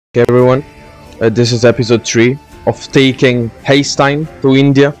Okay, everyone, this is episode 3 of taking Haesteinn to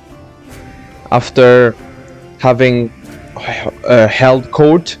India after having held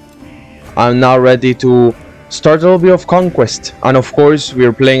court. I'm now ready to start a little bit of conquest, and of course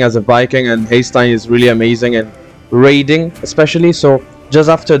we're playing as a Viking, and Haesteinn is really amazing and raiding especially. So just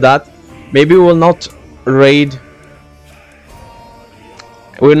after that, maybe we'll not raid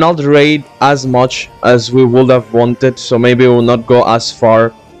as much as we would have wanted, so maybe we'll not go as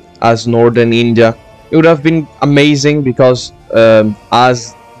far as northern India. It would have been amazing because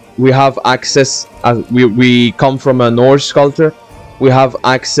as we have access, as we come from a Norse culture, we have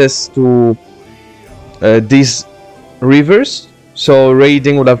access to these rivers, so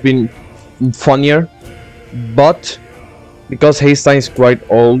raiding would have been funnier. But because Haesteinn is quite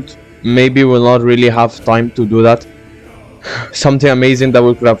old, maybe we'll not really have time to do that. Something amazing that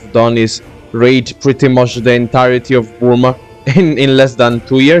we could have done is raid pretty much the entirety of Burma in less than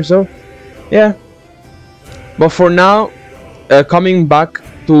 2 years. So yeah, but for now, coming back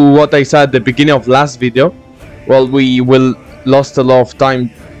to what I said at the beginning of last video, well, we will lost a lot of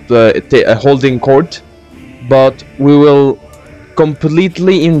time holding court, but we will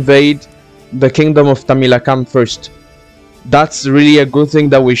completely invade the kingdom of Tamilakam first. That's really a good thing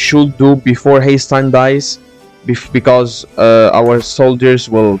that we should do before Haesteinn dies, because our soldiers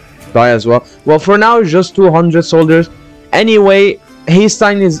will die as well. Well, for now it's just 200 soldiers. Anyway,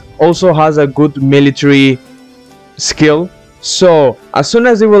 Haesteinn also has a good military skill, so as soon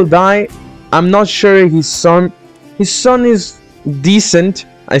as he will die, I'm not sure his son is decent,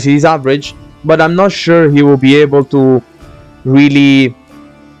 as he's average, but I'm not sure he will be able to really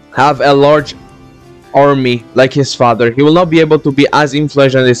have a large army like his father. He will not be able to be as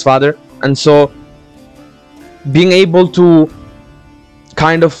influential as his father, and so being able to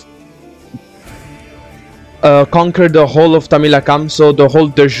kind of conquer the whole of Tamilakam, so the whole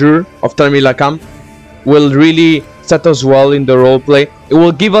de jure of Tamilakam, will really set us well in the roleplay. It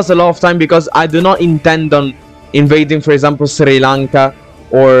will give us a lot of time, because I do not intend on invading, for example, Sri Lanka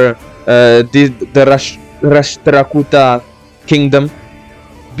or the Rashtrakuta kingdom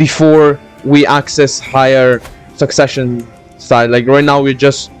before we access higher succession style. Like right now, we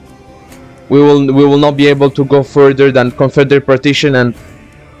will not be able to go further than Confederate partition, and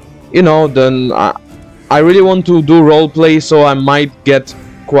you know, then I really want to do roleplay, so I might get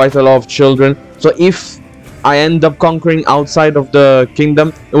quite a lot of children. So if I end up conquering outside of the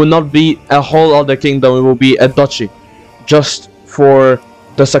kingdom, it will not be a whole other kingdom, it will be a duchy, just for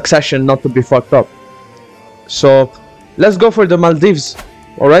the succession not to be fucked up. So let's go for the Maldives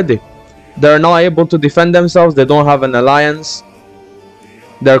already. They're not able to defend themselves, they don't have an alliance.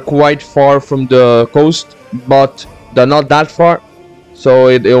 They're quite far from the coast, but they're not that far, so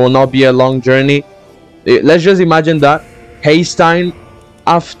it will not be a long journey. Let's just imagine that Haesteinn,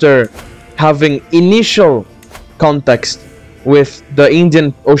 after having initial context with the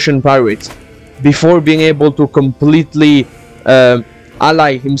Indian Ocean pirates, before being able to completely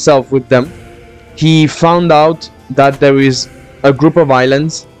ally himself with them, he found out that there is a group of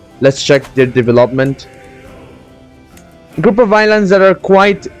islands. Let's check their development. Group of islands that are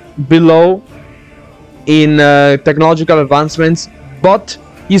quite below in technological advancements, but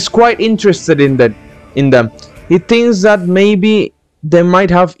he's quite interested in them. He thinks that maybe they might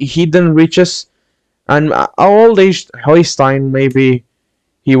have hidden riches, and our old age Haesteinn, maybe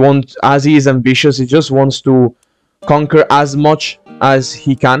he won't, as he is ambitious, he just wants to conquer as much as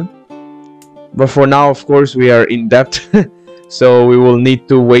he can. But for now, of course, we are in debt, so we will need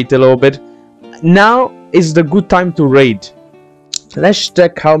to wait a little bit. Now is the good time to raid. Let's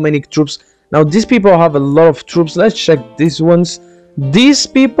check how many troops. Now these people have a lot of troops. Let's check these ones. These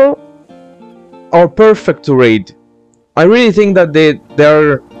people are perfect to raid. I really think that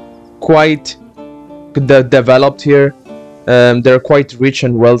they're quite developed here. They're quite rich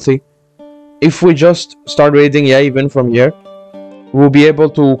and wealthy. If we just start raiding, yeah, even from here, we'll be able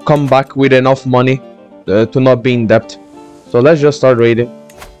to come back with enough money to not be in debt. So let's just start raiding.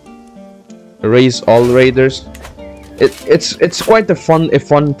 Raise all raiders. It's quite a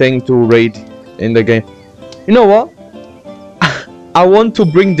fun thing to raid in the game. You know what? I want to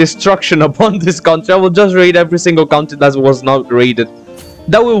bring destruction upon this country. I will just raid every single country that was not raided.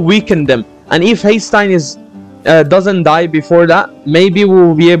 That will weaken them. And if Haesteinn doesn't die before that, maybe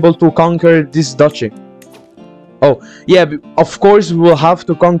we'll be able to conquer this duchy. Oh yeah, of course we will have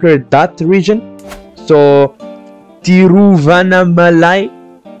to conquer that region. So Tiruvannamalai.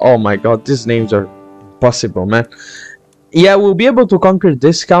 Oh my god, these names are impossible, man. Yeah, we'll be able to conquer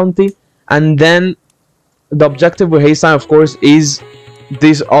this county, and then the objective with Haesteinn, of course, is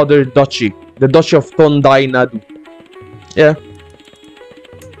this other duchy, the duchy of Tondai Nadu. Yeah,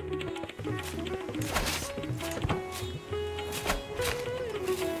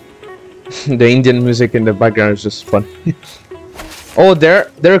 The Indian music in the background is just fun. Oh,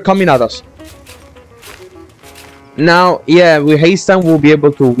 they're coming at us. Now, yeah, with Haesteinn we'll be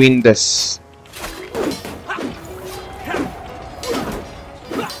able to win this.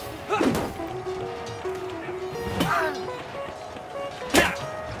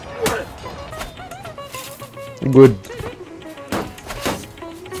 Good.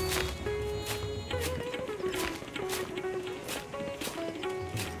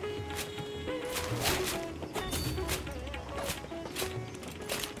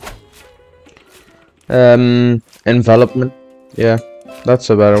 Envelopment. Yeah, that's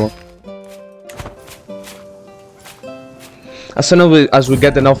a better one. As soon as we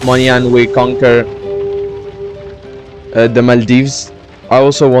get enough money and we conquer the Maldives, I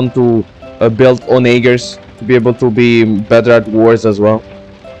also want to build onagers to be able to be better at wars as well.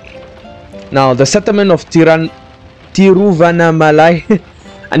 Now, the settlement of Tiruvannamalai,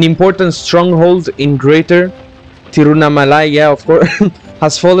 an important stronghold in Greater Tiruvannamalai, yeah, of course,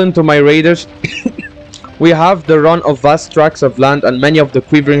 has fallen to my raiders. We have the run of vast tracts of land and many of the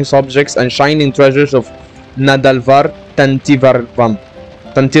quivering subjects and shining treasures of Nadalvar Tantivarnam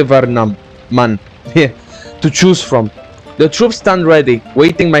Man to choose from. The troops stand ready,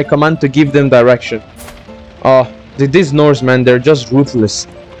 waiting my command to give them direction. Oh, these Norsemen, they're just ruthless.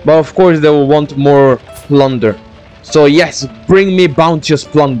 But of course they will want more plunder. So yes, bring me bounteous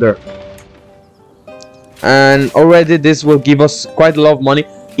plunder. And already this will give us quite a lot of money.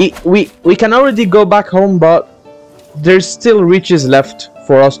 We can already go back home, but there's still riches left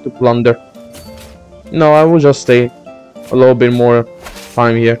for us to plunder. No, I will just stay a little bit more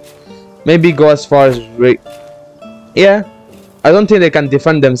time here. Maybe go as far as yeah, I don't think they can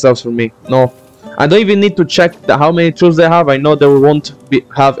defend themselves from me. No, I don't even need to check how many troops they have. I know they won't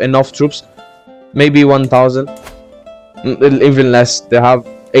have enough troops. Maybe 1,000, even less. They have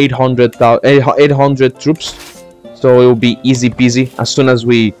 800 troops. So it will be easy peasy as soon as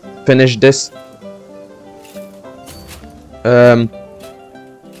we finish this.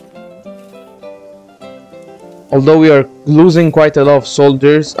 Although we are losing quite a lot of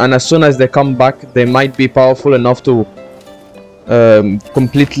soldiers, and as soon as they come back, they might be powerful enough to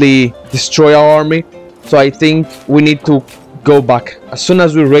completely destroy our army. So I think we need to go back. As soon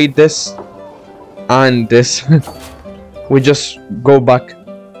as we raid this and this, we just go back.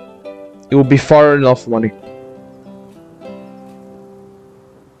 It will be far enough money.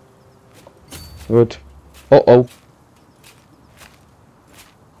 Good. Uh-oh.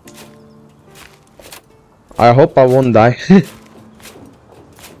 I hope I won't die.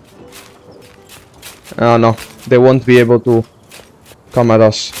 Oh no, they won't be able to come at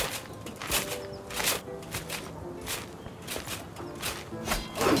us.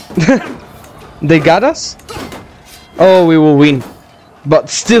 They got us? Oh, we will win. But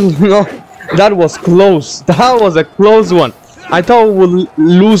still, no, that was close. That was a close one. I thought we would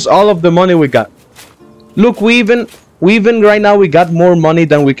lose all of the money we got. Look, we even right now we got more money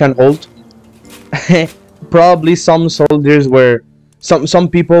than we can hold. Probably some soldiers were some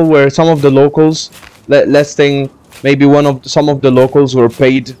people were some of the locals. Let's think maybe some of the locals were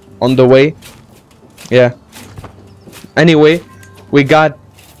paid on the way. Yeah. Anyway, we got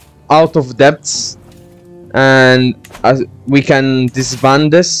out of debts, and as we can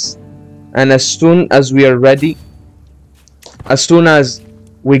disband this, and as soon as we are ready, as soon as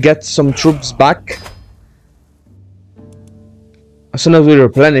we get some troops back, as soon as we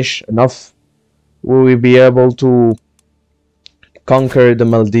replenish enough, we will be able to conquer the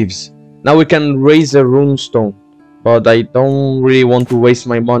Maldives. Now we can raise a rune stone, but I don't really want to waste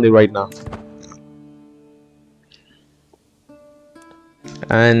my money right now.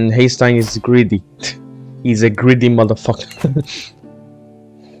 And Haesteinn is greedy. He's a greedy motherfucker.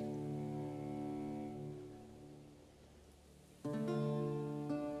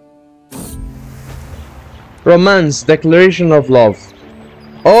 Romance, declaration of love.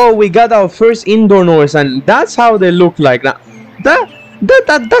 Oh, we got our first Indo-Norse, and that's how they look like. Now,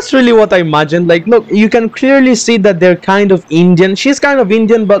 that's really what I imagined. Like, look, you can clearly see that they're kind of Indian. She's kind of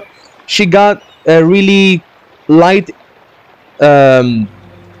Indian, but she got a really light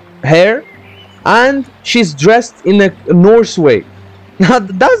hair, and she's dressed in a Norse way. Now,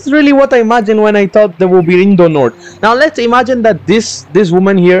 that's really what I imagined when I thought there will be Indo-Norse. Now, let's imagine that this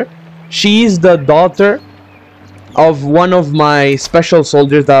woman here, she is the daughter of one of my special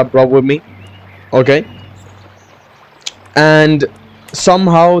soldiers that I brought with me. Okay, and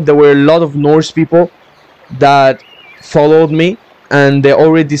somehow there were a lot of Norse people that followed me, and they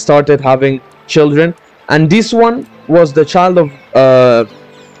already started having children, and this one was the child of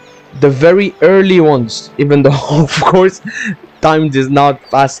the very early ones, even though of course time does not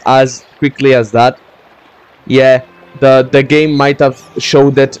pass as quickly as that. Yeah, the game might have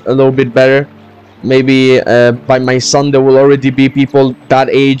showed it a little bit better. Maybe by my son there will already be people that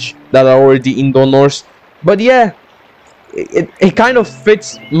age that are already Indo-Norse. But yeah, it kind of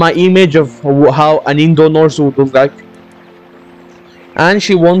fits my image of how an Indo-Norse would look like. And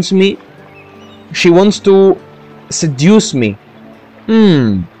she wants to seduce me.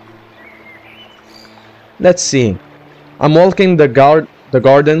 Let's see. I'm walking the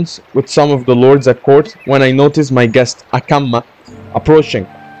gardens with some of the lords at court when I notice my guest, Akamma, approaching.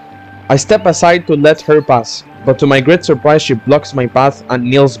 I step aside to let her pass, but to my great surprise she blocks my path and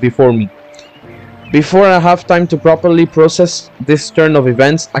kneels before me. Before I have time to properly process this turn of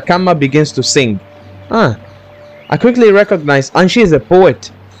events, Akamma begins to sing. I quickly recognize, and she is a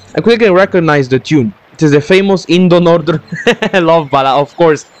poet. I quickly recognize the tune. It is a famous Indo-Northern love ballad, of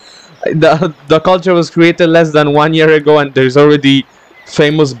course. The culture was created less than 1 year ago, and there's already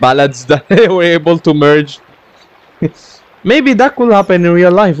famous ballads that they were able to merge. Maybe that could happen in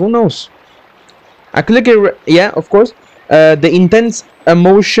real life, who knows? I click it, yeah, of course. The intense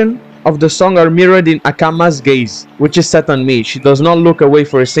emotion of the song are mirrored in Akamma's gaze, which is set on me. She does not look away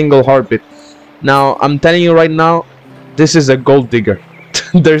for a single heartbeat. Now, I'm telling you right now, this is a gold digger.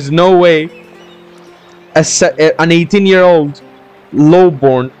 There's no way an 18-year-old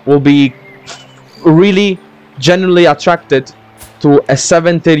lowborn will be really genuinely attracted to a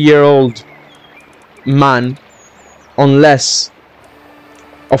 70-year-old man, unless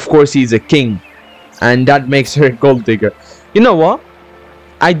of course he's a king, and that makes her a gold digger. You know what,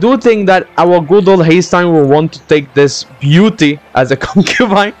 I do think that our good old Haesteinn will want to take this beauty as a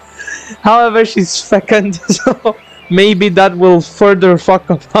concubine. However, she's fecund, so maybe that will further fuck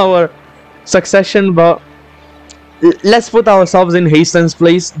up our succession. But let's put ourselves in Haesteinn's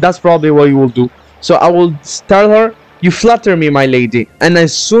place. That's probably what you will do. So I will tell her, you flatter me, my lady, and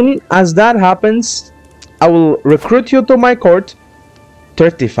as soon as that happens, I will recruit you to my court.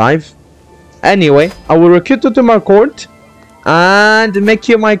 35. Anyway, I will recruit you to my court and make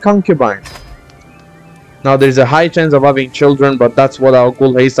you my concubine. Now there's a high chance of having children, but that's what our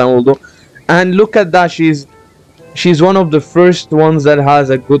cool Haesteinn will do. And look at that, she's one of the first ones that has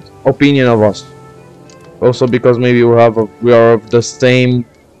a good opinion of us. Also because maybe we are of the same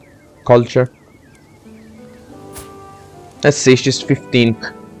culture. Let's say she's 15.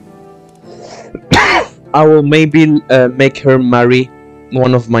 I will maybe make her marry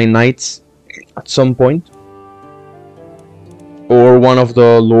one of my knights at some point, or one of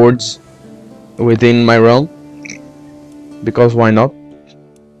the lords within my realm, because why not?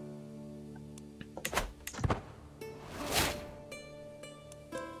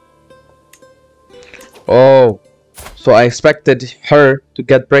 Oh, so I expected her to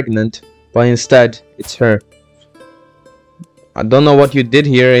get pregnant, but instead it's her. I don't know what you did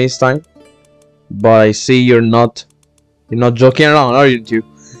here, Haesteinn, but I see you're not joking around, are you?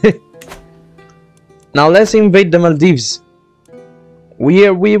 Now let's invade the Maldives. We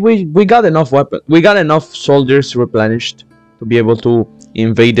got enough weapons. We got enough soldiers replenished to be able to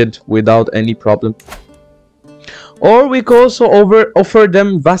invade it without any problem. Or we could also offer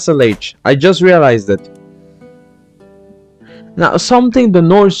them vassalage. I just realized that. Now something the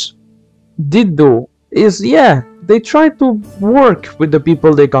Norse did do is, yeah, they tried to work with the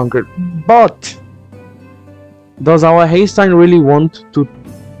people they conquered, but does our Haesteinn really want to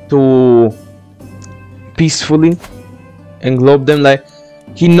peacefully englobe them? Like,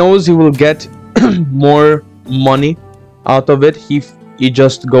 he knows he will get more money out of it. He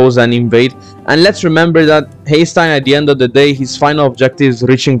just goes and invade. And let's remember that Haesteinn, at the end of the day, his final objective is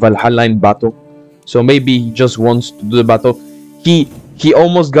reaching Valhalla in battle. So maybe he just wants to do the battle. He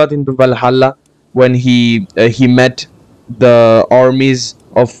almost got into Valhalla when he met the armies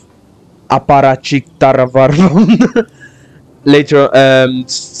of Aparachik Taravarvan later,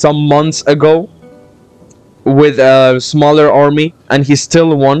 some months ago, with a smaller army, and he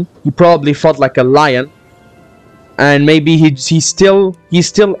still won. He probably fought like a lion, and maybe he's still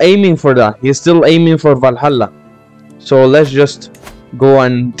aiming for that. He's still aiming for Valhalla. So let's just go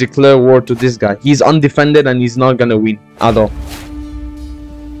and declare war to this guy. He's undefended and he's not gonna win at all.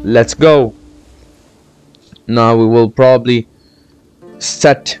 Let's go. Now we will probably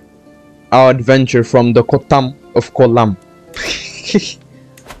set our adventure from the Kotam of Kolam.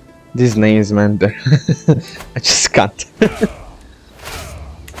 These names, man, I just can't.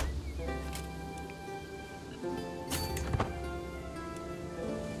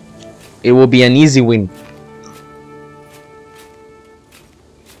 It will be an easy win.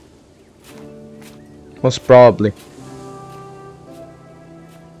 Most probably.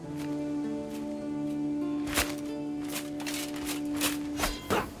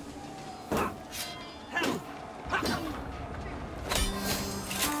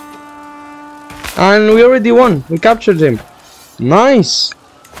 And we already won. We captured him. Nice.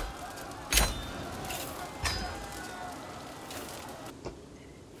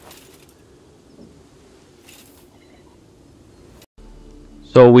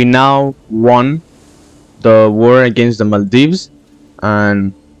 So we now won the war against the Maldives,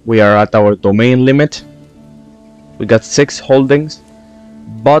 and we are at our domain limit. We got 6 holdings,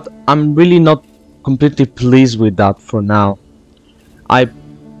 but I'm really not completely pleased with that for now.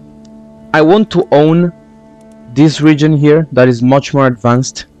 I want to own this region here that is much more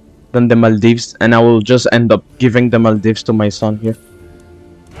advanced than the Maldives, and I will just end up giving the Maldives to my son here,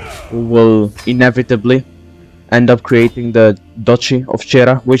 who will inevitably end up creating the Duchy of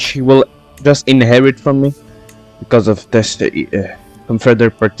Chera, which he will just inherit from me because of this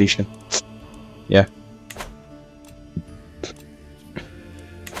Confederate partition. Yeah.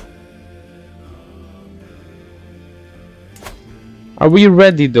 Are we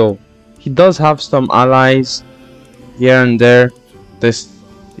ready though? He does have some allies here and there. This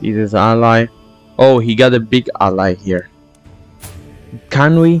is his ally. Oh, he got a big ally here.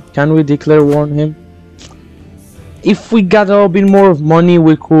 Can we declare war on him? If we got a little bit more of money,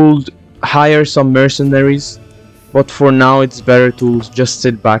 we could hire some mercenaries, but for now it's better to just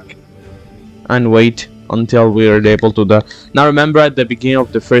sit back and wait until we are able to do that. Now remember, at the beginning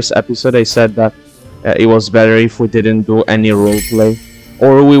of the first episode I said that it was better if we didn't do any roleplay,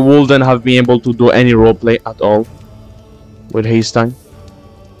 or we wouldn't have been able to do any roleplay at all with Haesteinn.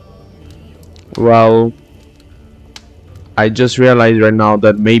 Well, I just realized right now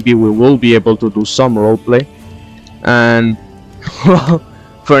that maybe we will be able to do some roleplay. And well,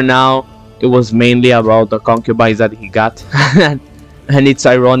 for now it was mainly about the concubines that he got. And it's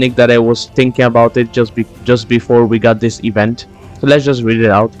ironic that I was thinking about it just before we got this event. So let's just read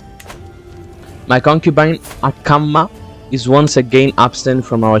it out. My concubine Akamma is once again absent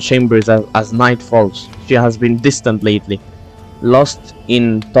from our chambers as night falls. She has been distant lately, lost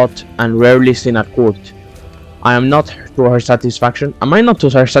in thought and rarely seen at court. I am not to her satisfaction. Am I not to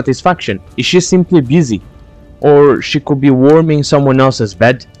her satisfaction? Is she simply busy? Or she could be warming someone else's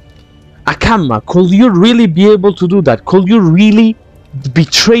bed? Akamma, could you really be able to do that? Could you really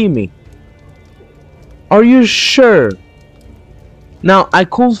betray me? Are you sure? Now I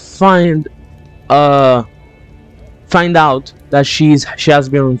could find out that she has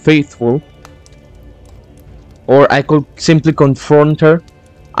been unfaithful, or I could simply confront her.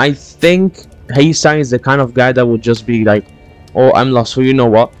 I think Haesteinn is the kind of guy that would just be like, oh, I'm lost, so you know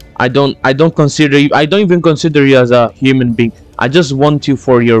what, I don't even consider you as a human being. I just want you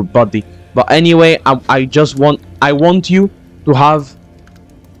for your body. But anyway, I want you to have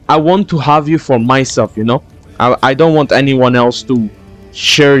you for myself, you know. I don't want anyone else to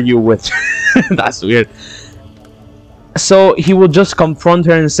share you with. That's weird. So he will just confront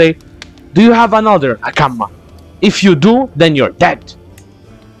her and say, do you have another, Akamma? If you do, then you're dead.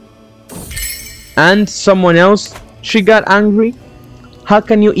 And someone else, she got angry. How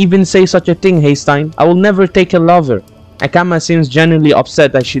can you even say such a thing, Haesteinn? I will never take a lover. Akamma seems genuinely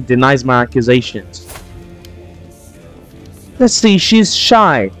upset that she denies my accusations. Let's see, she's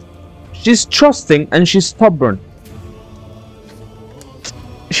shy. She's trusting and she's stubborn.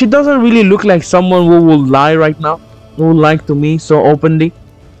 She doesn't really look like someone who will lie right now, who will lie to me so openly.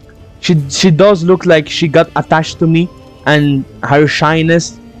 She does look like she got attached to me, and her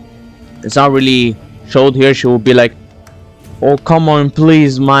shyness is not really showed here. She will be like, oh come on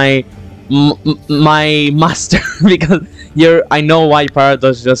please, my master. Because I know why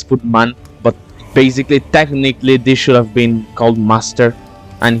Paradox just put man, but basically technically this should have been called master,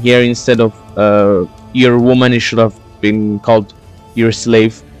 and here instead of your woman, it should have been called your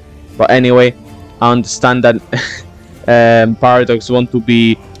slave. But anyway, I understand that Paradox want to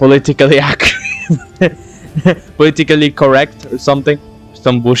be politically accurate, politically correct or something,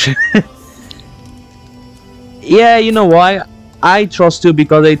 some bullshit. Yeah, you know why? I trust you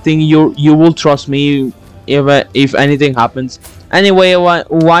because I think you will trust me if anything happens. Anyway,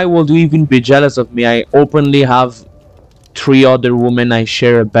 why would you even be jealous of me? I openly have 3 other women I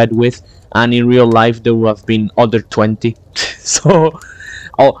share a bed with, and in real life there would have been other 20. So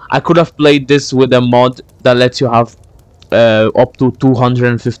I could have played this with a mod that lets you have up to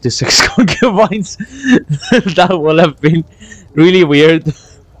 256 concubines. That would have been really weird.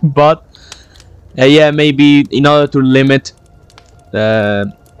 But yeah, maybe in order to limit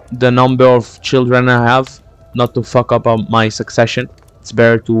the number of children I have, not to fuck up on my succession, it's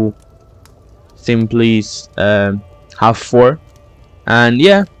better to simply have 4. And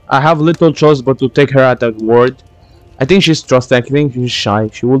yeah, I have little choice but to take her at her word. I think she's trusting. I think she's shy.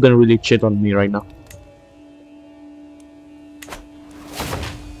 She wouldn't really cheat on me right now.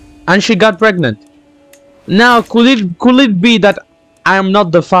 And she got pregnant. Now, could it be that I am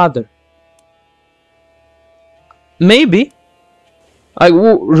not the father? Maybe. Like,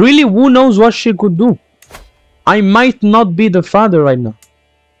 really, who knows what she could do? I might not be the father right now.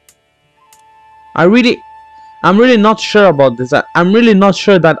 I'm really not sure about this. I'm really not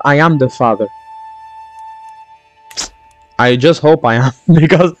sure that I am the father. I just hope I am,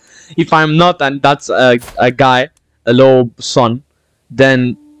 because if I'm not, and that's a guy, a little son,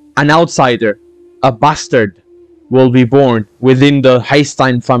 then an outsider, a bastard, will be born within the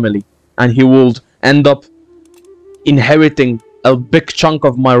Haesteinn family, and he will end up inheriting a big chunk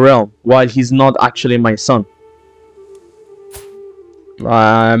of my realm while he's not actually my son.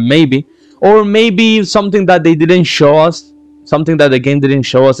 Maybe. Or maybe something that they didn't show us, something that the game didn't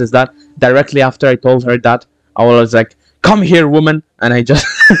show us, is that directly after I told her that, I was like, come here, woman, and I just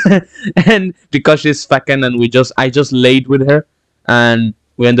and because she's fucking, and I just laid with her, and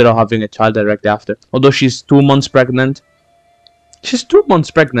we ended up having a child directly after. Although she's 2 months pregnant. She's 2 months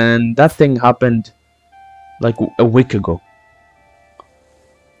pregnant, and that thing happened like a week ago.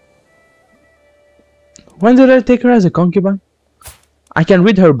 When did I take her as a concubine? I can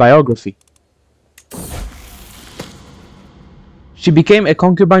read her biography. She became a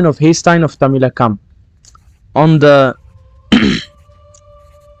concubine of Haesteinn of Tamilakam on the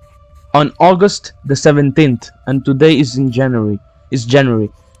on August the 17th, and today is in January. It's January.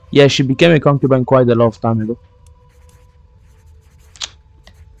 Yeah, she became a concubine quite a lot of time ago.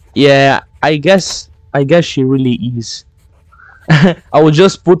 Yeah, I guess she really is. I will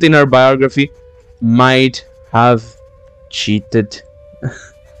just put in her biography, might have cheated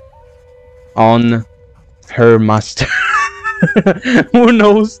on her master. Who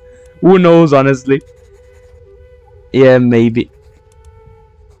knows? Who knows, honestly? Yeah, maybe.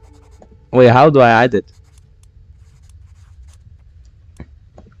 Wait, how do I add it?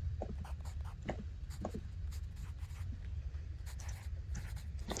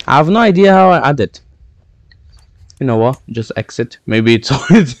 I have no idea how I add it. You know what? Just exit. Maybe it's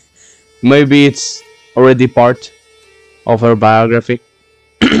already part of her biography.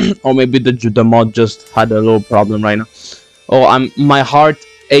 Or maybe the mod just had a little problem right now. Oh, my heart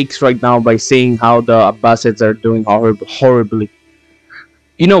aches right now by seeing how the Abbasids are doing horribly.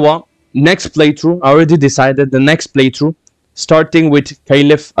 You know what? Next playthrough, I already decided the next playthrough, starting with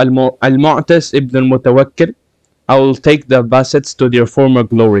Caliph Al-Mu'tas ibn al-Mutawakkil, I will take the Abbasids to their former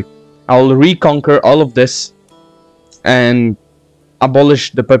glory. I will reconquer all of this and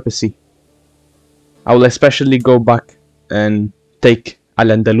abolish the papacy. I will especially go back and take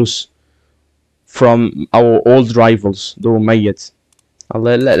Al-Andalus from our old rivals, the Umayyads.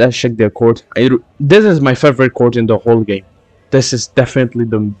 Let's check their court. This is my favorite court in the whole game. This is definitely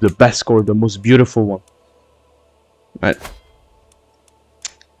the best court, the most beautiful one. Right.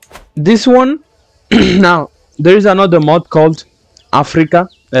 This one, now, there is another mod called Africa.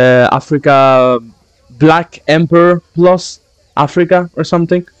 Africa Black Emperor plus Africa or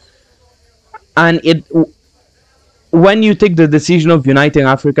something. And when you take the decision of uniting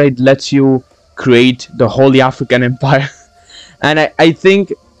Africa, it lets you create the Holy African Empire. And I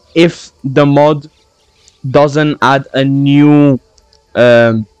think if the mod doesn't add a new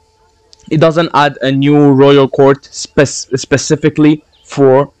royal court specifically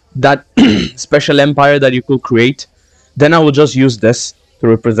for that special empire that you could create, then I will just use this to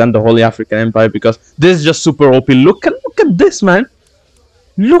represent the Holy African Empire, because this is just super OP. Look at this, man.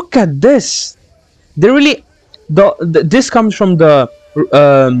 Look at this. They really this comes from the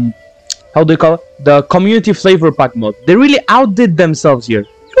how do you call it? The community flavor pack mod. They really outdid themselves here.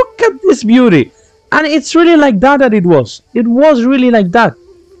 Look at this beauty. And it's really like that it was. It was really like that.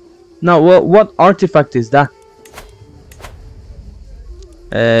 Now, what artifact is that?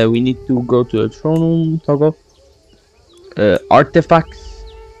 We need to go to the throne room. Toggle. Artifacts.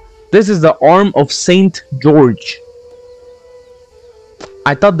 This is the arm of Saint George.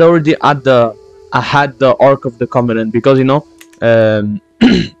 I thought they already had the Ark of the Covenant, because you know,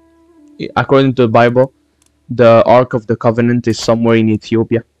 according to the Bible, the Ark of the Covenant is somewhere in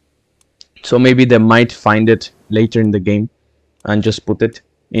Ethiopia. So maybe they might find it later in the game and just put it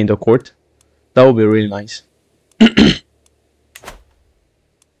in the court. That would be really nice.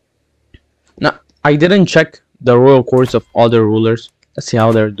 Now, I didn't check the royal courts of other rulers. Let's see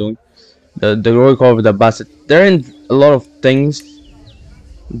how they're doing. The royal court of the Abbasid. They're in a lot of things.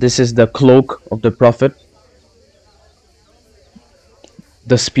 This is the cloak of the prophet.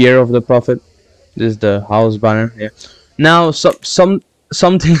 The spear of the prophet. This is the house banner. Yeah. Now,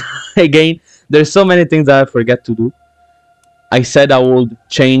 something again. There's so many things that I forget to do. I said I would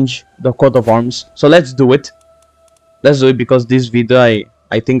change the coat of arms, so let's do it. Let's do it, because this video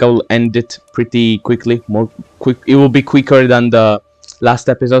I think I will end it pretty quickly. More quick. It will be quicker than the last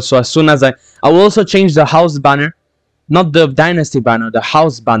episode. So as soon as I will also change the house banner, not the dynasty banner, the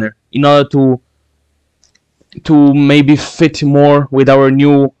house banner, in order to maybe fit more with our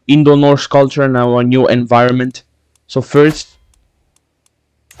new Indo-Norse culture and our new environment. So first,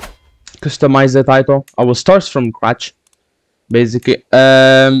 customize the title. I will start from scratch, basically.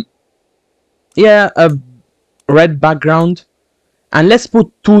 Yeah, a red background, and let's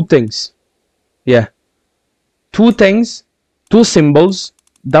put two things. Yeah, two things, two symbols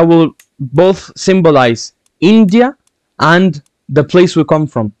that will both symbolize India and the place we come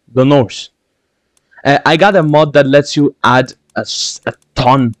from, the Norse. I got a mod that lets you add a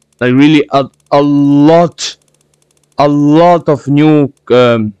ton, like really a lot of new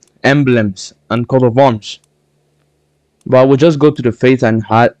emblems and coat of arms. But I will just go to the faith and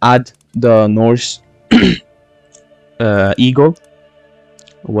add the Norse eagle.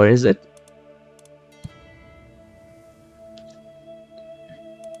 Where is it?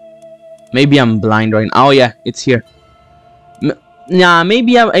 Maybe I'm blind right now. Oh yeah, it's here. Nah,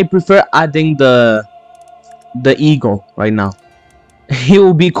 maybe I prefer adding the eagle right now. It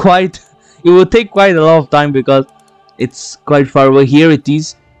will be quite. It will take quite a lot of time because it's quite far away. Here it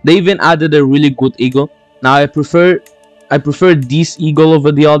is. They even added a really good eagle. Now I prefer this eagle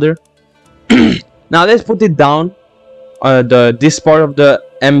over the other. Now let's put it down. This part of the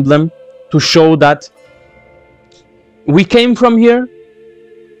emblem to show that we came from here,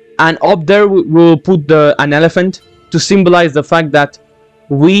 and up there we will put an elephant to symbolize the fact that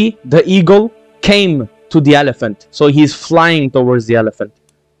we, the eagle, came to the elephant. So he's flying towards the elephant.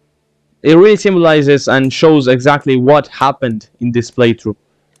 It really symbolizes and shows exactly what happened in this playthrough.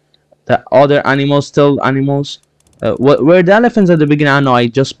 The other animals, still animals. Were the elephants at the beginning? I know, I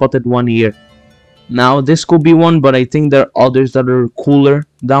just spotted one here. Now this could be one, but I think there are others that are cooler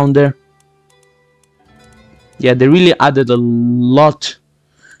down there. Yeah, they really added a lot.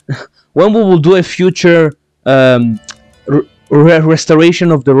 When we will do a future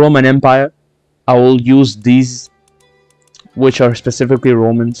restoration of the Roman Empire, I will use these, which are specifically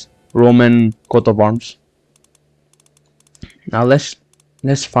Roman coat of arms. Now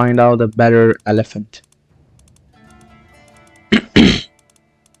let's find out a better elephant.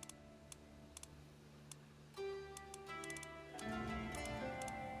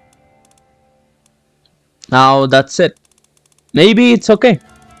 Now that's it. Maybe it's okay.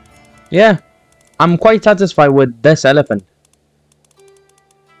 Yeah, I'm quite satisfied with this elephant.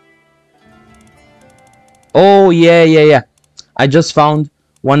 Oh yeah. I just found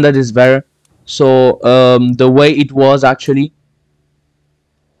one that is better. So the way it was actually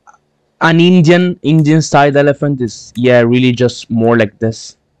an Indian style elephant is, yeah, really just more like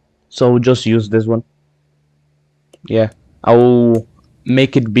this. So just use this one. Yeah, I will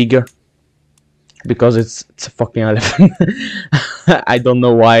make it bigger because it's a fucking elephant. I don't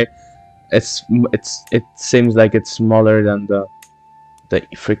know why. It seems like it's smaller than the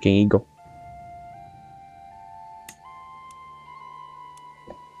freaking eagle.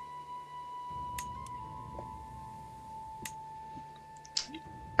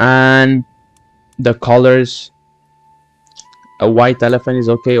 And the colors, a white elephant is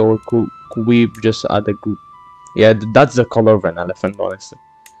okay, or could we just add a group? Yeah, that's the color of an elephant, honestly.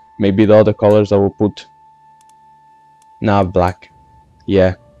 Maybe the other colors I will put. Nah, black.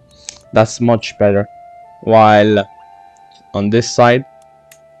 Yeah, that's much better. While on this side,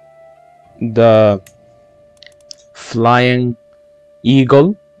 the flying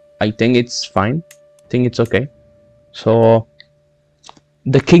eagle, I think it's fine. I think it's okay. So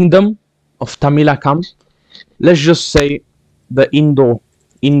the kingdom of Tamilakam, let's just say the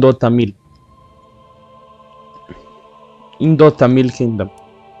Indo-Tamil kingdom.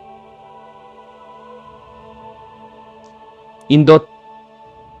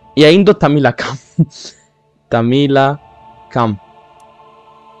 Indo-Tamilakam. Tamilakam.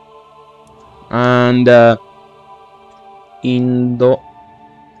 And Indo-Tamil.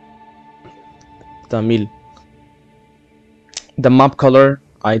 The map color,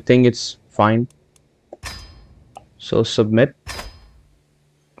 I think it's fine. So submit.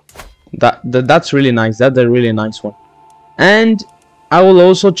 That's really nice. That's a really nice one. And I will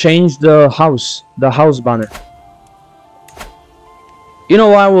also change the house banner. You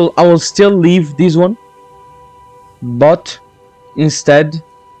know, I will still leave this one, but instead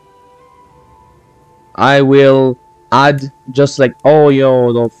I will add just like, oh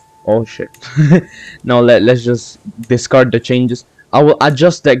shit. No, let's just discard the changes. I will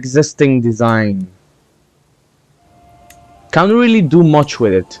adjust the existing design. Can't really do much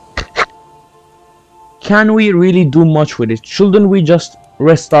with it. Can we really do much with it? Shouldn't we just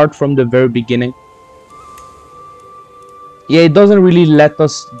restart from the very beginning. Yeah, it doesn't really let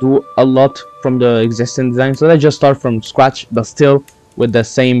us do a lot from the existing design, so let's just start from scratch, but still with the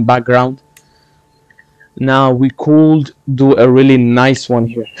same background. Now we could do a really nice one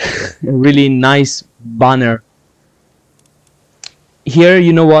here. A really nice banner. Here,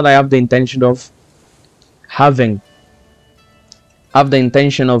 you know what I have the intention of having? I have the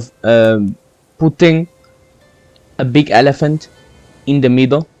intention of putting a big elephant in the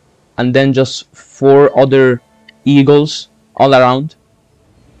middle, and then just 4 other eagles all around.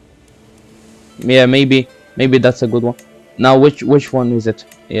 Yeah, maybe that's a good one. Now which one is it?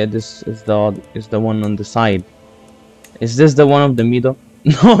 Yeah, this is the one on the side. Is this the one of the middle?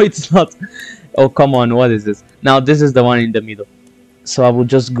 No, it's not. Oh, come on, what is this? Now this is the one in the middle. So I will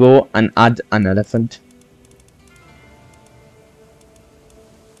just go and add an elephant.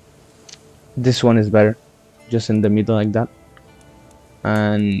 This one is better, just in the middle like that.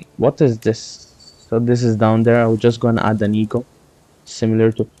 And what is this? So this is down there. I will just go and add an eagle,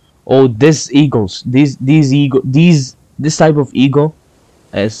 similar to. Oh, this eagles. This type of eagle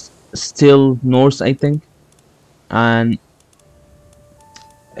is still Norse, I think, and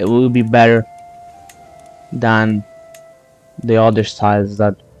it will be better than the other styles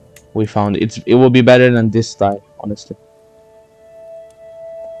that we found. It will be better than this style, honestly.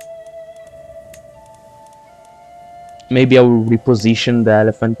 Maybe I will reposition the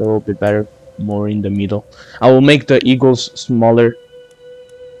elephant a little bit better, more in the middle. I will make the eagles smaller,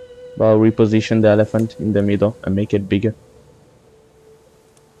 but I'll reposition the elephant in the middle and make it bigger.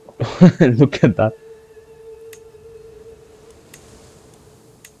 Look at that.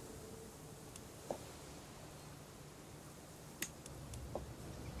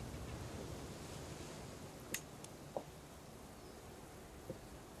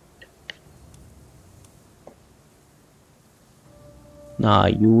 Now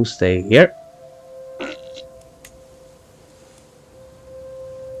you stay here.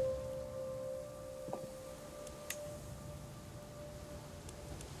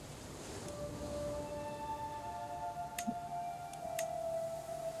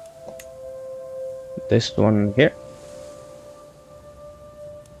 This one here.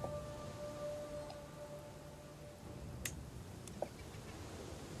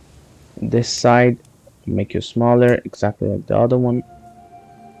 This side, make you smaller, exactly like the other one.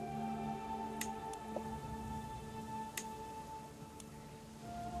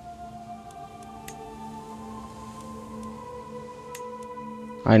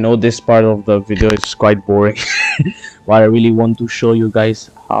 I know this part of the video is quite boring, but I really want to show you guys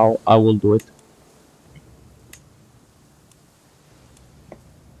how I will do it.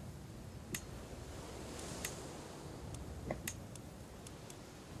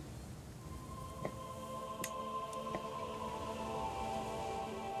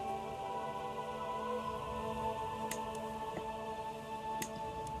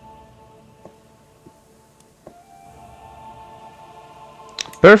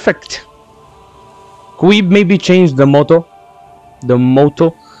 Perfect. Could we maybe change the motto? The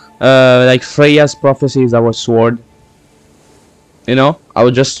motto, like Freya's prophecy is our sword. You know, I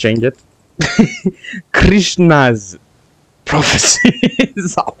will just change it. Krishna's prophecy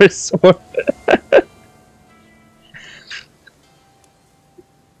is our sword.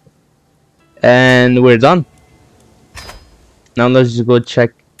 And we're done. Now let's just go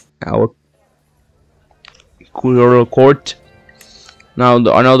check our court. Now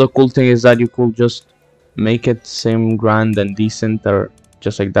another cool thing is that you could just make it same grand and decent or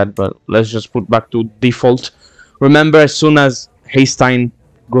just like that, but let's just put back to default. Remember, as soon as Haesteinn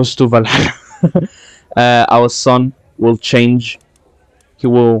goes to Valhalla, our son will change. He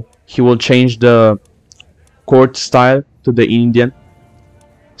will change the court style to the Indian.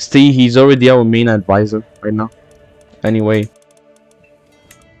 See, he's already our main advisor right now. Anyway,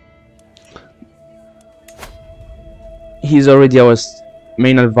 he's already our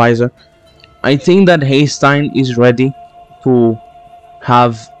main advisor. I think that Haesteinn is ready to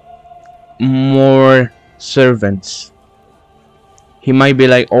have more servants. He might be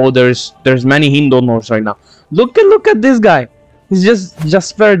like, oh, there's many Indo-Norse right now. Look at this guy. He's just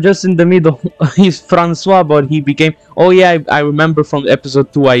Jasper, just in the middle. He's Francois, but he became. Oh yeah, I remember from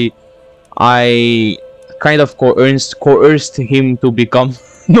episode 2. I kind of coerced him to become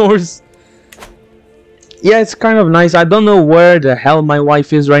Norse. Yeah, it's kind of nice. I don't know where the hell my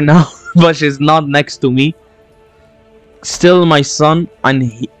wife is right now, but she's not next to me. Still, my son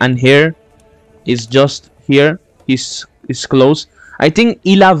and here is just here. He's close. I think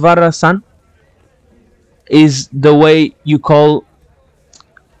Ilavara-san is the way you call.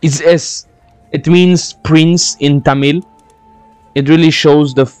 It means prince in Tamil. it really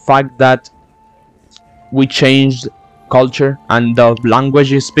shows the fact that we changed culture and the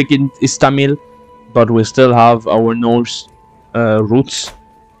language you speak is Tamil, but we still have our Norse roots.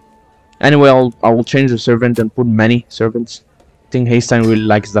 Anyway, I will change the servant and put many servants. I think Haesteinn really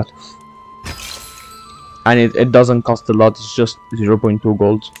likes that. And it doesn't cost a lot, it's just 0.2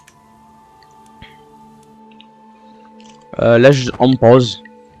 gold. Let's just unpause.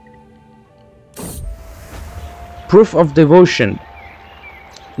 Proof of devotion.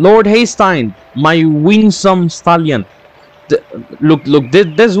 Lord Haesteinn, my winsome stallion. Look,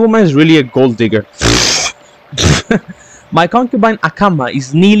 this woman is really a gold digger. My concubine Akama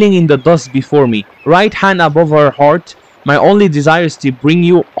is kneeling in the dust before me, right hand above her heart. My only desire is to bring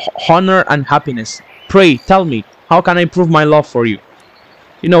you honor and happiness. Pray, tell me, how can I prove my love for you?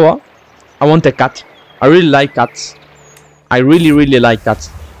 You know what? I want a cat. I really like cats. I really like cats.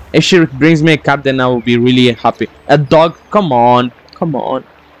 If she brings me a cat, then I will be really happy. A dog? Come on. Come on.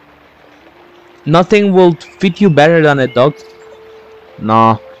 Nothing will fit you better than a dog.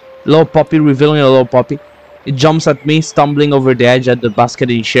 Nah. Little puppy, revealing a little puppy. It jumps at me, stumbling over the edge at the basket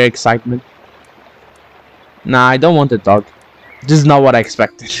in sheer excitement. Nah, I don't want a dog. This is not what I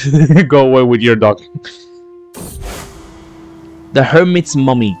expected. Go away with your dog. The Hermit's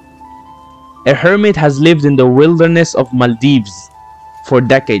Mummy. A hermit has lived in the wilderness of Maldives for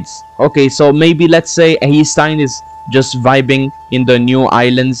decades. Okay, so maybe let's say Haesteinn is just vibing in the new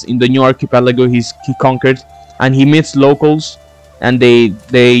islands, in the new archipelago he conquered, and he meets locals, and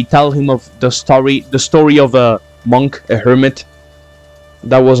they tell him of the story of a monk, a hermit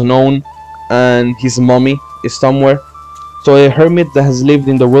that was known, and his mummy is somewhere. So a hermit that has lived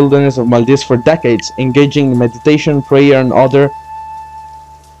in the wilderness of Maldives for decades, engaging in meditation, prayer, and other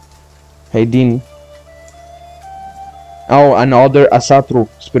Haesteinn. Oh, and other Asatru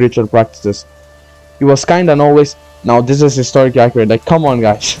spiritual practices. He was kind and always... Now this is historically accurate. Like, come on,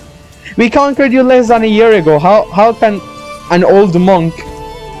 guys. We conquered you less than a year ago. How can an old monk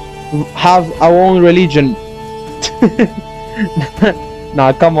have our own religion?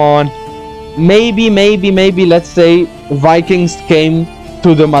 Nah, come on. Maybe, let's say Vikings came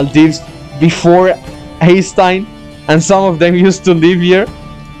to the Maldives before Haesteinn, and some of them used to live here,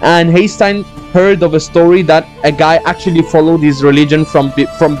 and Haesteinn heard of a story that a guy actually followed his religion from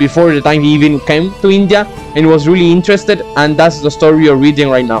before the time he even came to India, and was really interested, and that's the story you're reading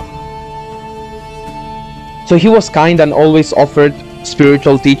right now. So he was kind and always offered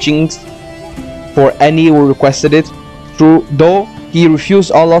spiritual teachings for any who requested it, though he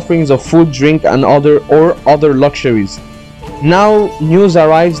refused all offerings of food, drink, and other luxuries. Now news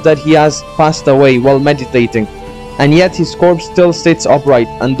arrives that he has passed away while meditating, and yet his corpse still sits upright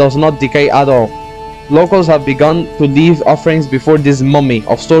and does not decay at all. Locals have begun to leave offerings before this mummy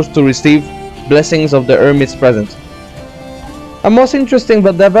of sorts to receive blessings of the hermit's presence. A most interesting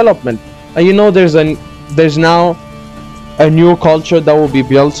development. And you know, there's now a new culture that will be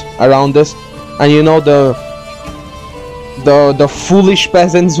built around this, and you know, the foolish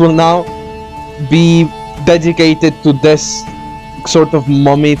peasants will now be dedicated to this sort of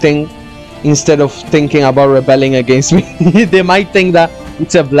mummy thing, instead of thinking about rebelling against me. They might think that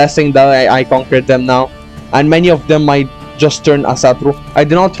it's a blessing that I conquered them now, and many of them might just turn Asatru. I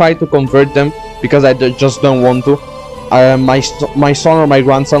did not try to convert them because I just don't want to. My son or my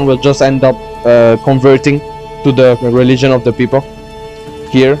grandson will just end up converting to the religion of the people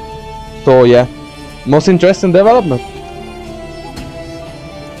here. So yeah, most interesting development.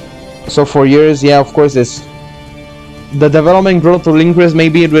 So for years, yeah, of course, the development growth will increase.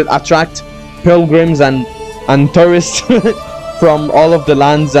 Maybe it will attract pilgrims and tourists from all of the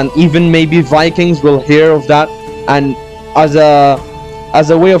lands, and even maybe Vikings will hear of that, and as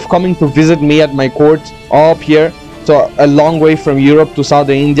a way of coming to visit me at my court up here, so a long way from Europe to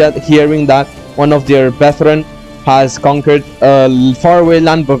southern India, hearing that one of their brethren has conquered a faraway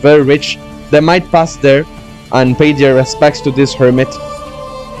land but very rich, they might pass there and pay their respects to this hermit.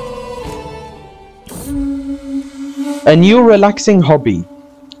 A new relaxing hobby.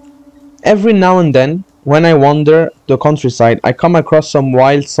 Every now and then, when I wander the countryside, I come across some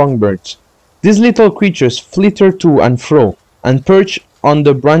wild songbirds. These little creatures flitter to and fro, and perch on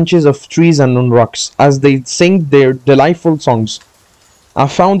the branches of trees and on rocks, as they sing their delightful songs. I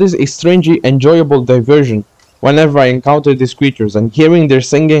found this a strangely enjoyable diversion whenever I encounter these creatures, and hearing their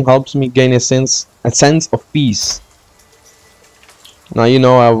singing helps me gain a sense of peace. Now, you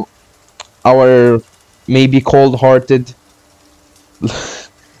know, our maybe cold-hearted,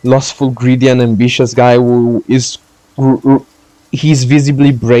 lustful, greedy, and ambitious guy who is he's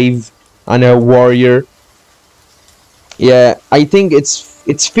visibly brave and a warrior. Yeah, I think it's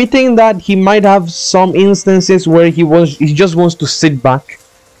it's fitting that he might have some instances where he just wants to sit back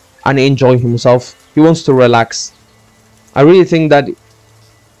and enjoy himself. He wants to relax. I really think that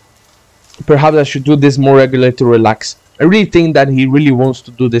perhaps I should do this more regularly to relax. I really think that he really wants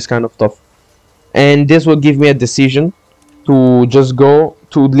to do this kind of stuff, and this will give me a decision to just go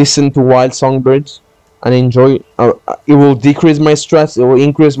to listen to wild songbirds and enjoy. It will decrease my stress. It will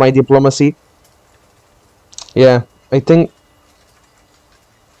increase my diplomacy. Yeah, I think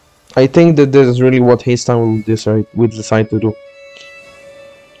that this is really what Haesteinn will decide to do.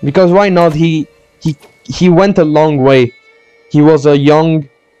 Because why not? He went a long way. He was a young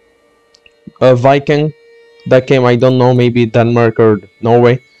Viking that came, I don't know, maybe Denmark or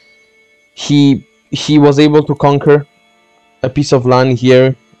Norway. He was able to conquer a piece of land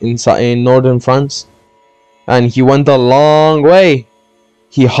here in northern France, and he went a long way.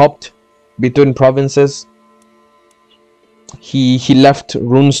 He hopped between provinces. He left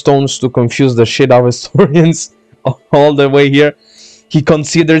runestones to confuse the shit out of historians all the way here. He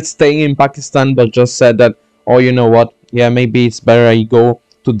considered staying in Pakistan, but just said that, oh, you know what? Yeah, maybe it's better I go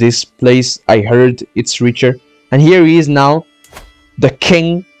to this place. I heard it's richer. And here he is now, the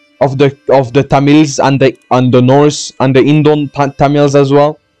king of the Tamils and the Norse and the Indo-Tamils as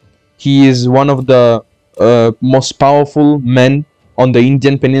well. He is one of the most powerful men on the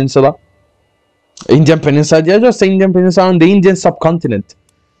Indian Peninsula. Yeah, just say Indian Peninsula, on the Indian subcontinent.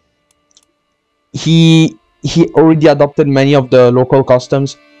 He already adopted many of the local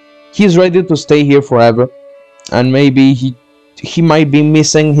customs. He's ready to stay here forever, and maybe he might be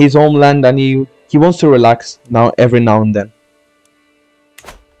missing his homeland, and he wants to relax now every now and then.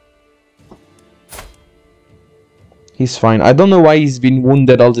 He's fine. I don't know why he's been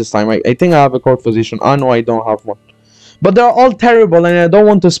wounded all this time. I think I have a court physician. Oh no, I don't have one. But they're all terrible, and I don't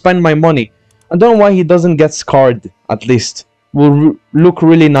want to spend my money. I don't know why he doesn't get scarred, at least. Will look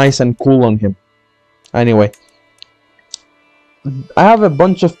really nice and cool on him. Anyway. I have a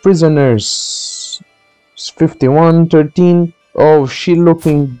bunch of prisoners. 51, 13. Oh, she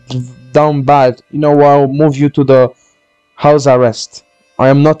looking down bad. You know what? I'll move you to the house arrest. I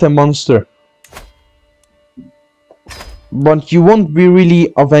am not a monster. But you won't be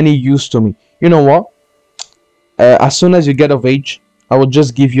really of any use to me. You know what? As soon as you get of age, I will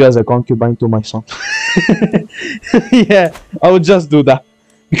just give you as a concubine to my son. Yeah, I will just do that.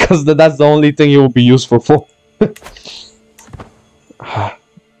 Because that's the only thing you will be useful for.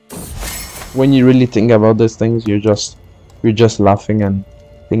 When you really think about these things, you're just laughing and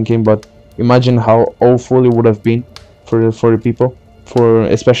thinking. But imagine how awful it would have been for the people,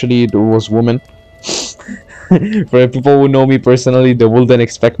 especially it was women. For people who know me personally, they wouldn't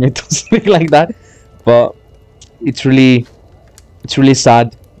expect me to speak like that. But it's really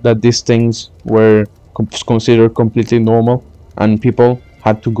sad that these things were considered completely normal, and people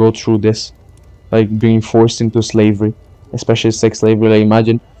had to go through this, like being forced into slavery, especially sex slavery. Like,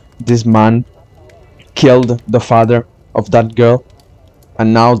 imagine this man killed the father of that girl,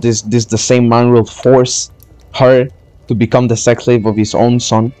 and now the same man will force her to become the sex slave of his own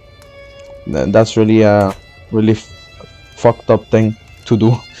son. That's really a fucked up thing to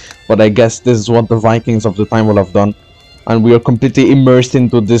do. But I guess this is what the Vikings of the time will have done, and we are completely immersed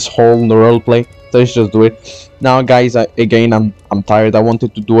into this whole roleplay. So let's just do it now, guys. Again, I'm tired. I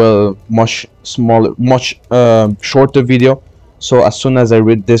wanted to do a much shorter video. So as soon as I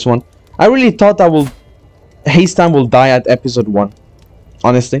read this one, I really thought Haesteinn will die at episode 1.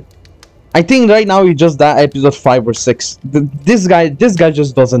 Honestly, I think right now he just died at episode 5 or 6. This guy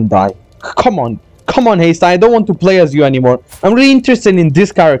just doesn't die. Come on, Haesteinn. I don't want to play as you anymore. I'm really interested in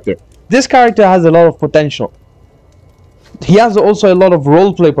this character. This character has a lot of potential. He has also a lot of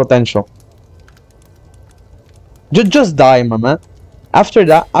roleplay potential. Just die, my man. After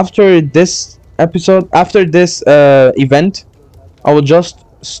that, after this episode, after this event, I will just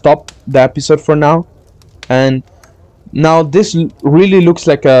stop the episode for now. And now this really looks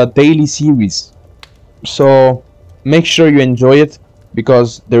like a daily series, so make sure you enjoy it,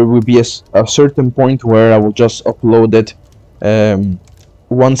 because there will be a certain point where I will just upload it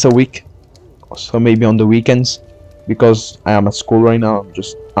once a week, so maybe on the weekends, because I am at school right now.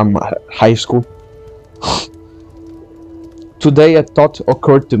 I'm at high school. Today a thought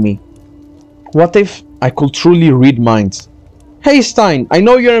occurred to me. What if I could truly read minds? Haesteinn, I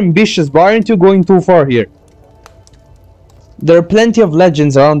know you're ambitious, but aren't you going too far here? There are plenty of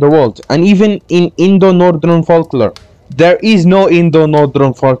legends around the world, and even in Indo-Northern folklore. There is no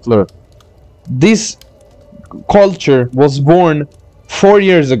Indo-Northern folklore. This culture was born 4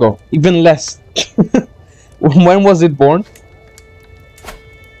 years ago, even less. When was it born?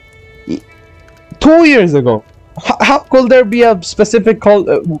 2 years ago. How could there be a specific call?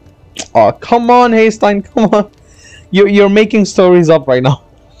 Oh, come on, Haesteinn, come on. You're making stories up right now.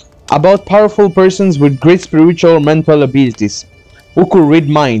 About powerful persons with great spiritual or mental abilities who could read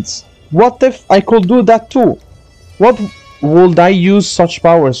minds. What if I could do that too? What would I use such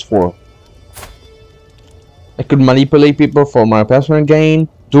powers for? I could manipulate people for my personal gain,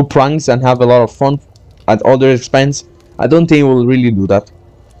 do pranks and have a lot of fun at other expense. I don't think I will really do that.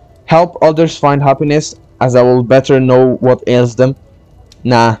 Help others find happiness, as I will better know what ails them.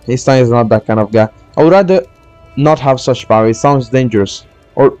 Nah, Haesteinn is not that kind of guy. I would rather not have such power. It sounds dangerous.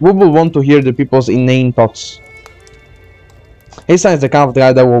 Or we will want to hear the people's inane thoughts. Haesteinn is the kind of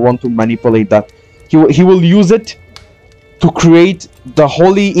guy that will want to manipulate that. He will use it to create the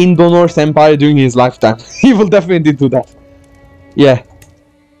Holy Indo-Norse Empire during his lifetime. He will definitely do that. Yeah.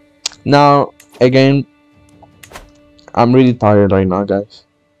 Now, again, I'm really tired right now, guys.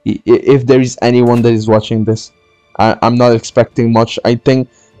 If there is anyone that is watching this, I'm not expecting much. I think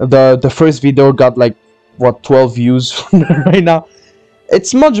the first video got like, what, 12 views right now.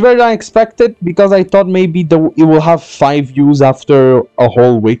 It's much better than I expected, because I thought maybe it will have 5 views after a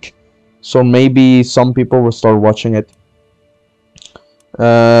whole week. So maybe some people will start watching it.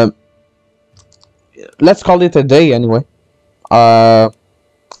 Let's call it a day anyway. I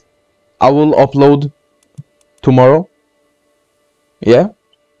will upload tomorrow. Yeah.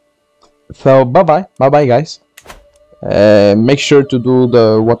 So bye-bye guys. Make sure to do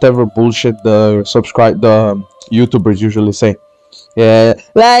the whatever bullshit the YouTubers usually say. Yeah,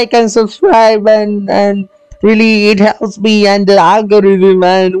 like and subscribe and really it helps me and the algorithm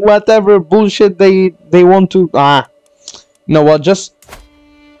and whatever bullshit they want to. You know what? Just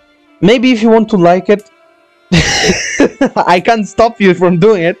maybe if you want to like it, I can't stop you from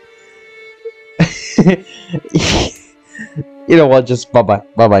doing it. You know what? Just bye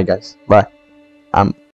bye guys. Bye.